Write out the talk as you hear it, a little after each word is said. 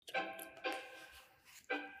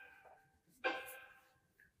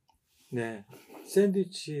네,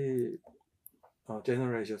 샌드위치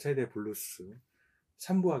제너레이션 세대 블루스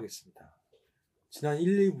 3부 하겠습니다. 지난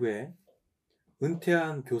 1, 2부에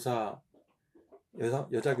은퇴한 교사,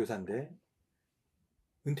 여자 교사인데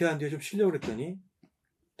은퇴한 뒤에 좀 쉬려고 그랬더니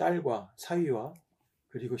딸과 사위와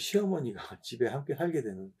그리고 시어머니가 집에 함께 살게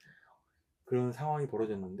되는 그런 상황이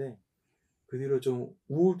벌어졌는데 그 뒤로 좀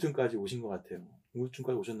우울증까지 오신 것 같아요.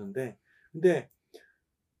 우울증까지 오셨는데 근데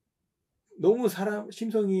너무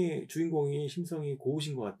주인공이 심성이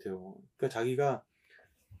고우신 것 같아요. 그러니까 자기가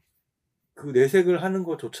그 내색을 하는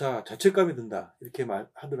것조차 자책감이 든다. 이렇게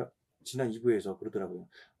말하더라. 지난 2부에서 그러더라고요.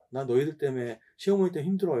 나 너희들 때문에 시어머니 때문에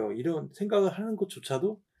힘들어요. 이런 생각을 하는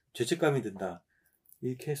것조차도 죄책감이 든다.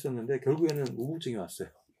 이렇게 했었는데 결국에는 우울증이 왔어요.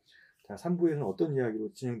 자, 3부에서는 어떤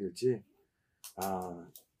이야기로 진행될지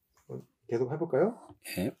계속 해볼까요?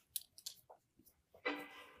 네.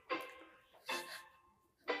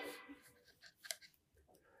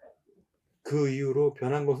 그 이후로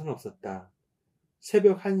변한 것은 없었다.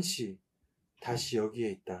 새벽 1시 다시 여기에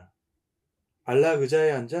있다. 안락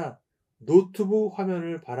의자에 앉아 노트북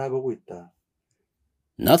화면을 바라보고 있다.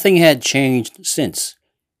 Nothing had changed since.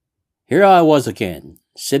 Here I was again,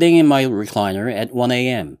 sitting in my recliner at 1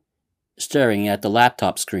 a.m., staring at the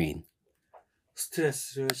laptop screen.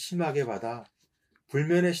 스트레스를 심하게 받아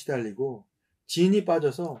불면에 시달리고 진이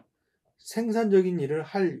빠져서 생산적인 일을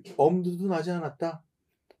할 엄두도 나지 않았다.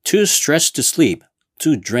 Too stressed to sleep,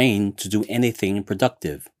 too drained to do anything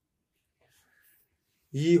productive.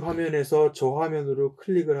 이 화면에서 저 화면으로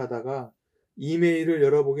클릭을 하다가 이메일을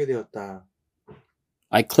열어보게 되었다.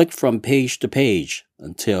 I clicked from page to page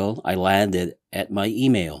until I landed at my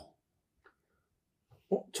email.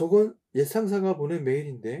 저건 옛 상사가 보낸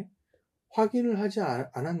메일인데 확인을 하지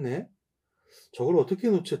않았네. 저걸 어떻게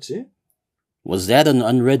놓쳤지? Was that an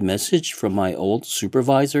unread message from my old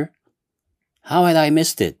supervisor? How had I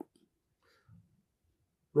missed it?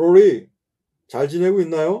 로리, 잘 지내고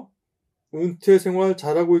있나요? 은퇴 생활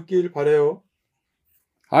잘하고 있길 바래요.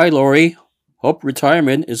 Hi, Lori. Hope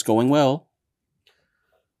retirement is going well.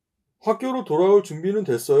 학교로 돌아올 준비는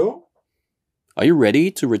됐어요? Are you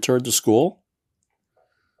ready to return to school?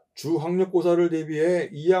 주 학력고사를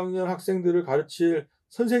대비해 2학년 학생들을 가르칠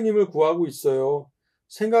선생님을 구하고 있어요.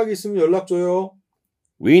 생각 있으면 연락 줘요.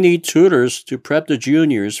 We need tutors to prep the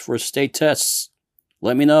juniors for state tests.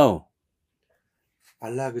 Let me know.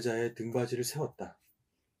 안락 의자에 등받이를 세웠다.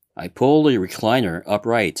 I pulled the recliner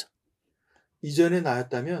upright. 이전에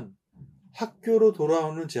나였다면 학교로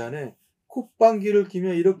돌아오는 제안에 콧방귀를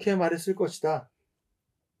끼며 이렇게 말했을 것이다.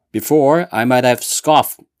 Before, I might have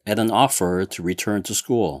scoffed at an offer to return to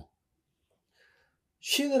school.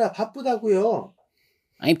 쉬느라 바쁘다고요.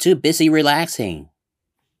 I'm too busy relaxing.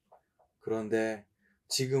 그런데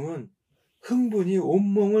지금은 흥분이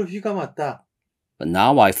온몸을 휘감았다. But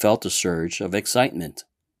now I felt a surge of excitement.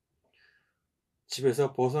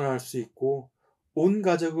 집에서 벗어날 수 있고 온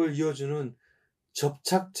가족을 이어주는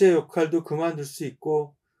접착제 역할도 그만둘 수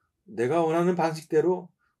있고 내가 원하는 방식대로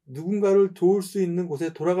누군가를 도울 수 있는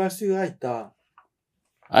곳에 돌아갈 수가 있다.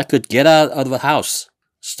 I could get out of the house,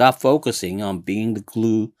 stop focusing on being the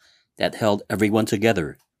glue that held everyone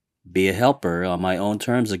together, be a helper on my own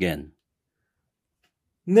terms again.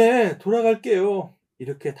 네, 돌아갈게요.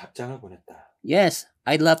 이렇게 답장을 보냈다. Yes,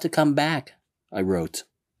 I'd love to come back, I wrote.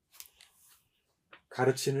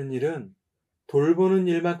 가르치는 일은 돌보는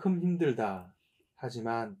일만큼 힘들다.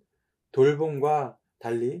 하지만 돌봄과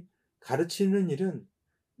달리 가르치는 일은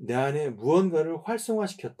내 안에 무언가를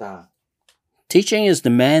활성화시켰다. Teaching is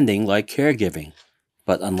demanding like caregiving,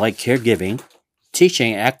 but unlike caregiving,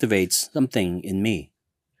 teaching activates something in me.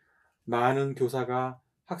 많은 교사가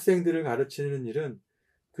학생들을 가르치는 일은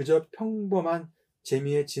그저 평범한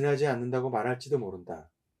재미에 지나지 않는다고 말할지도 모른다.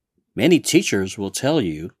 Many teachers will tell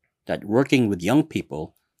you that working with young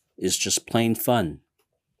people is just plain fun.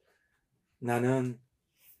 나는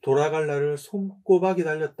돌아갈 날을 손꼽아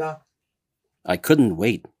기다렸다. I couldn't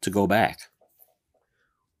wait to go back.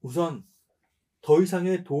 우선 더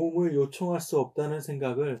이상의 도움을 요청할 수 없다는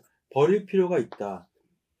생각을 버릴 필요가 있다.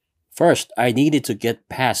 First, I needed to get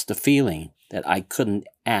past the feeling that I couldn't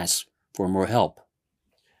ask for more help.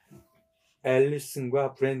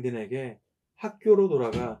 앨리슨과 브랜든에게 학교로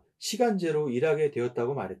돌아가 시간제로 일하게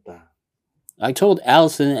되었다고 말했다. I told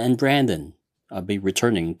Allison and Brandon I'll be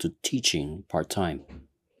returning to teaching part-time.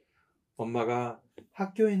 엄마가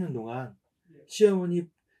학교에 있는 동안 시어머니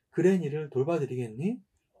그레니를 돌봐드리겠니?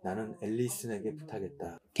 나는 앨리슨에게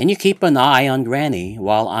부탁했다. Can you keep an eye on Granny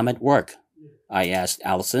while I'm at work? I asked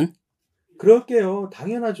Allison. 그럴게요.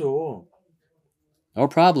 당연하죠. No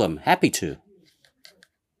problem. Happy to.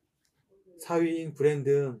 사위인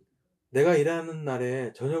브랜든 내가 일하는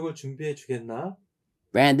날에 저녁을 준비해 주겠나?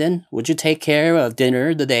 Brandon, would you take care of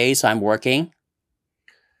dinner the days I'm working?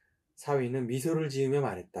 사위는 미소를 지으며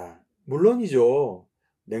말했다. 물론이죠.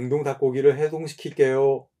 냉동 닭고기를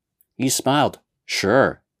해동시킬게요. He smiled.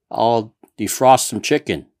 Sure, I'll defrost some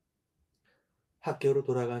chicken. 학교로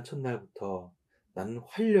돌아간 첫날부터 나는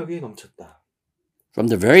활력이 넘쳤다. From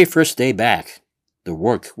the very first day back, the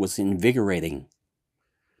work was invigorating.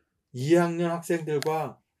 2학년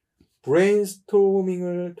학생들과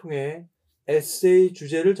브레인스토밍을 통해 에세이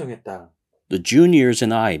주제를 정했다. The juniors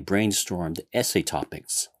and I brainstormed essay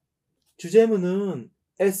topics. 주제문은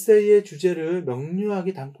에세이의 주제를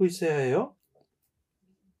명료하게 담고 있어야 해요.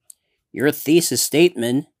 Your thesis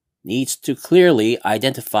statement needs to clearly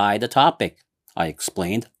identify the topic, I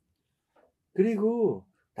explained. 그리고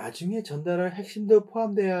나중에 전달할 핵심도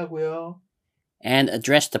포함돼야 하고요. And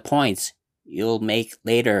address the points you'll make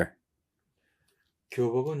later.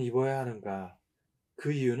 교복은 입어야 하는가?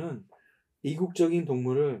 그 이유는 이국적인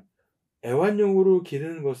동물을 애완용으로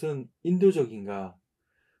기르는 것은 인도적인가?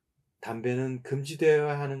 담배는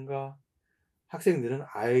금지되어야 하는가? 학생들은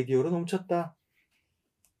아이디어로 넘쳤다.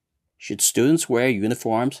 Should students wear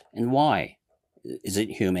uniforms and why? Is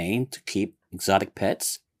it humane to keep exotic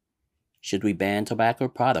pets? Should we ban tobacco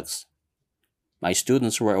products? My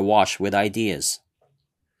students were awash with ideas.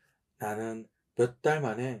 나는 몇 달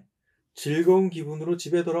만에 즐거운 기분으로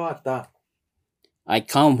집에 돌아왔다. I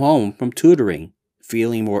come home from tutoring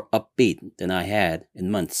feeling more upbeat than I had in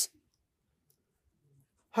months.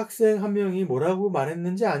 학생 한 명이 뭐라고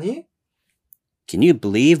말했는지 아니? Can you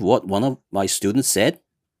believe what one of my students said?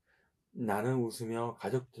 나는 웃으며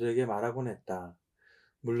가족들에게 말하곤 했다.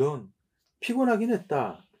 물론 피곤하긴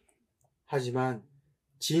했다. 하지만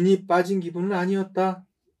진이 빠진 기분은 아니었다.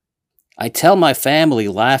 I tell my family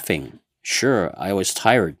laughing. Sure, I was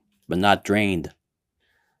tired, but not drained.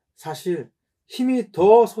 사실 힘이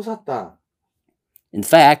더 솟았다. In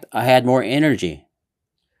fact, I had more energy.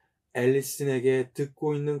 앨리슨에게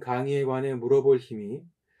듣고 있는 강의에 관해 물어볼 힘이,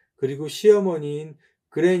 그리고 시어머니인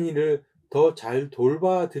그레니를 더 잘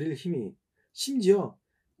돌봐 드릴 힘이, 심지어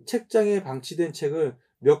책장에 방치된 책을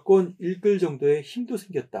몇 권 읽을 정도의 힘도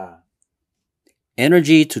생겼다.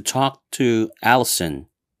 Energy to talk to Allison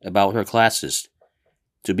about her classes,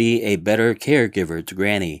 to be a better caregiver to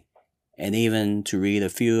Granny, and even to read a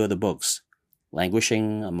few of the books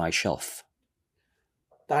languishing on my shelf.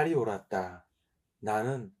 딸이 옳았다.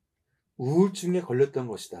 나는 우울증에 걸렸던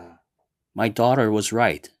것이다. My daughter was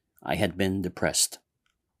right. I had been depressed.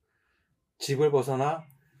 집을 벗어나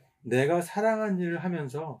내가 사랑한 일을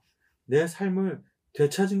하면서 내 삶을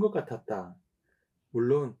되찾은 것 같았다.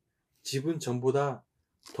 물론 집은 전보다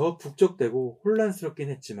더 북적대고 혼란스럽긴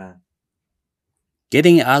했지만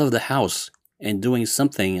Getting out of the house and doing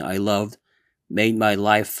something I loved made my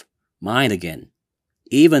life mine again,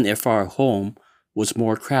 even if our home was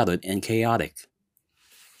more crowded and chaotic.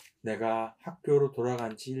 내가 학교로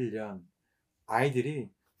돌아간 지 1년, 아이들이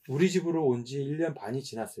우리 집으로 온 지 1년 반이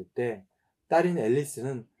지났을 때 딸인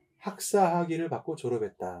앨리스는 학사 학위를 받고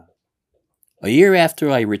졸업했다. A year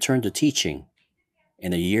after I returned to teaching,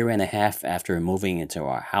 and a year and a half after moving into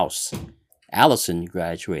our house, Allison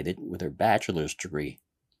graduated with her bachelor's degree.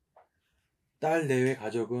 딸 내외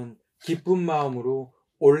가족은 기쁜 마음으로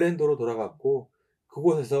올랜도로 돌아갔고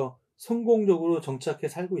그곳에서 성공적으로 정착해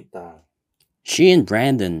살고 있다. She and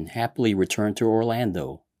Brandon happily returned to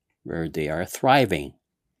Orlando, where they are thriving.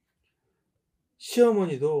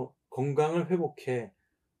 시어머니도 건강을 회복해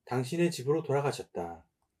당신의 집으로 돌아가셨다.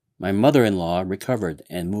 My mother-in-law recovered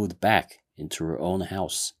and moved back into her own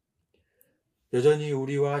house. 여전히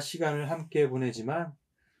우리와 시간을 함께 보내지만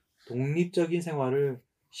독립적인 생활을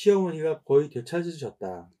시어머니가 거의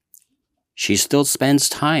되찾으셨다. She still spends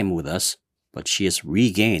time with us, but she has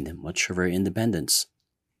regained much of her independence.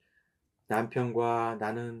 남편과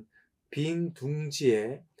나는 빈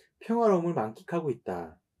둥지에 평화로움을 만끽하고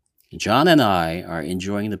있다. John and I are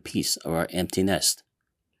enjoying the peace of our empty nest.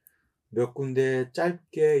 몇 군데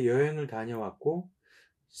짧게 여행을 다녀왔고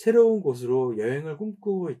새로운 곳으로 여행을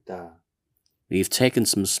꿈꾸고 있다. We've taken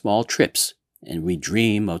some small trips, and we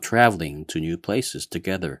dream of traveling to new places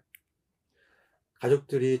together.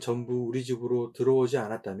 가족들이 전부 우리 집으로 들어오지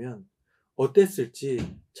않았다면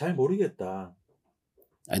어땠을지 잘 모르겠다.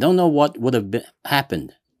 I don't know what would have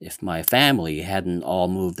happened if my family hadn't all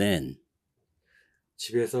moved in.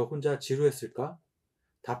 집에서 혼자 지루했을까?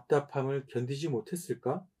 답답함을 견디지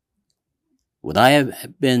못했을까? Would I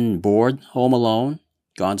have been bored home alone,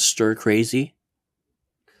 gone stir crazy?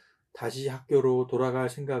 다시 학교로 돌아갈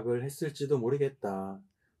생각을 했을지도 모르겠다.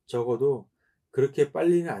 적어도 그렇게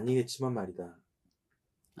빨리는 아니겠지만 말이다.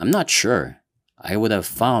 I'm not sure. I would have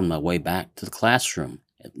found my way back to the classroom,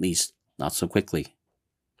 at least not so quickly.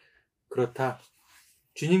 그렇다.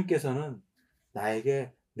 주님께서는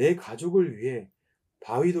나에게 내 가족을 위해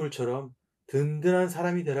바위돌처럼 든든한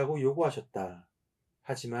사람이 되라고 요구하셨다.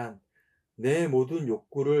 하지만 내 모든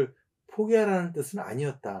욕구를 포기하라는 뜻은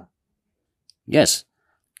아니었다. Yes,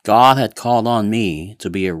 God had called on me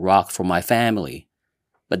to be a rock for my family,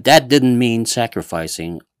 but that didn't mean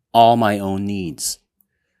sacrificing all my own needs.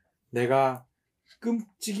 내가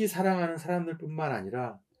끔찍이 사랑하는 사람들뿐만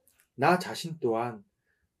아니라 나 자신 또한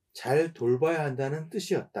잘 돌봐야 한다는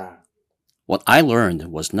뜻이었다. What I learned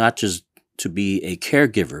was not just to be a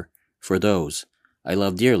caregiver for those I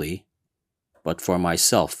love dearly, but for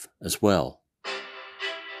myself as well.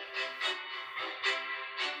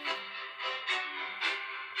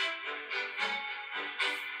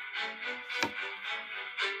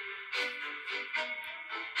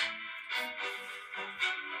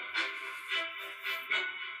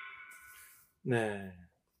 네.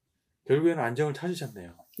 결국에는 안정을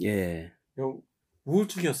찾으셨네요. 예.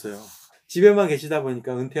 우울증이었어요. 집에만 계시다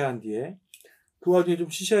보니까 은퇴한 뒤에 그 와중에 좀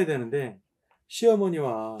쉬셔야 되는데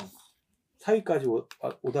시어머니와 사위까지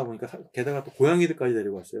오다 보니까 게다가 또 고양이들까지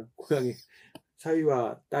데리고 왔어요. 고양이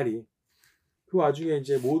사위와 딸이 그 와중에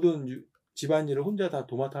이제 모든 집안일을 혼자 다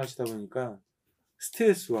도맡아 하시다 보니까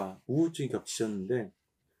스트레스와 우울증이 겹치셨는데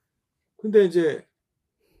근데 이제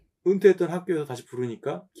은퇴했던 학교에서 다시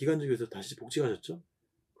부르니까 기간직에서 다시 복직하셨죠.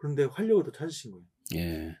 그런데 활력을 더 찾으신 거예요.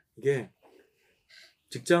 예. 이게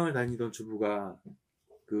직장을 다니던 주부가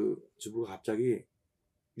갑자기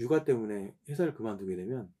육아 때문에 회사를 그만두게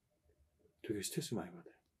되면 되게 스트레스 많이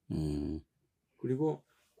받아요. 그리고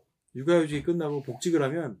육아휴직이 끝나고 복직을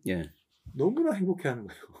하면 예. 너무나 행복해하는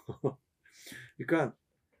거예요. 그러니까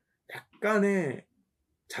약간의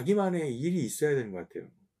자기만의 일이 있어야 되는 것 같아요.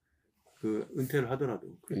 그 은퇴를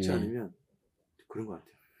하더라도 그렇지 예. 않으면 그런 것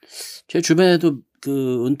같아요. 제 주변에도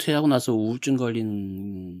그 은퇴하고 나서 우울증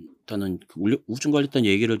걸렸다는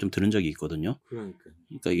얘기를 좀 들은 적이 있거든요.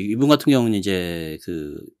 그러니까 이분 같은 경우는 이제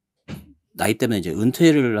그 나이 때문에 이제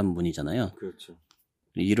은퇴를 한 분이잖아요. 그렇죠.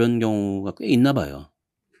 이런 경우가 꽤 있나 봐요.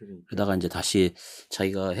 그러니까. 그러다가 이제 다시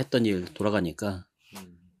자기가 했던 일 돌아가니까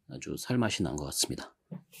아주 살맛이 난 것 같습니다.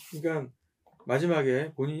 그러니까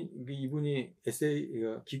마지막에 이분이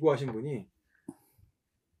기고하신 분이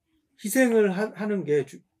희생을 하는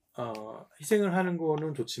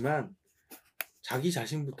거는 좋지만 자기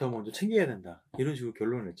자신부터 먼저 챙겨야 된다. 이런 식으로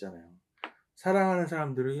결론을 냈잖아요. 사랑하는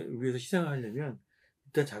사람들을 위해서 희생을 하려면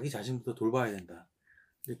일단 자기 자신부터 돌봐야 된다.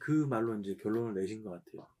 근데 그 말로 이제 결론을 내신 것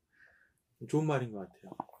같아요. 좋은 말인 것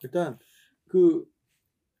같아요. 일단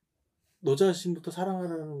너 자신부터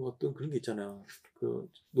사랑하라는 것도 그런 게 있잖아요.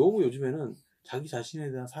 너무 요즘에는 자기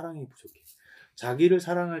자신에 대한 사랑이 부족해. 자기를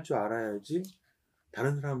사랑할 줄 알아야지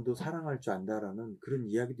다른 사람도 사랑할 줄 안다라는 그런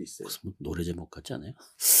이야기도 있어요. 무슨 노래 제목 같지 않아요?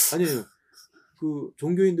 아니에요. 그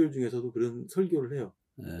종교인들 중에서도 그런 설교를 해요.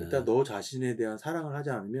 일단 너 자신에 대한 사랑을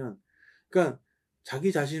하지 않으면, 그러니까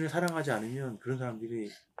자기 자신을 사랑하지 않으면 그런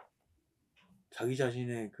사람들이 자기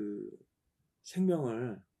자신의 그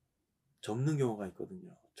생명을 접는 경우가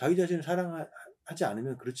있거든요. 자기 자신을 사랑하지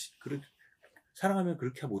않으면 사랑하면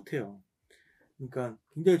그렇게 못해요. 그러니까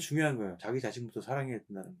굉장히 중요한 거예요. 자기 자신부터 사랑해야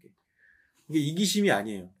된다는 게. 이게 이기심이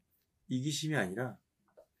아니에요. 이기심이 아니라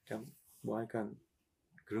그냥 약간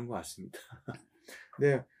그런 것 같습니다.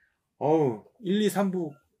 네, 1, 2,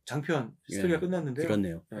 3부 장편 스토리가 끝났는데요.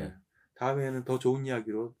 그렇네요. 네. 다음에는 더 좋은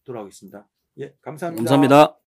이야기로 돌아오겠습니다. 예, 감사합니다. 감사합니다.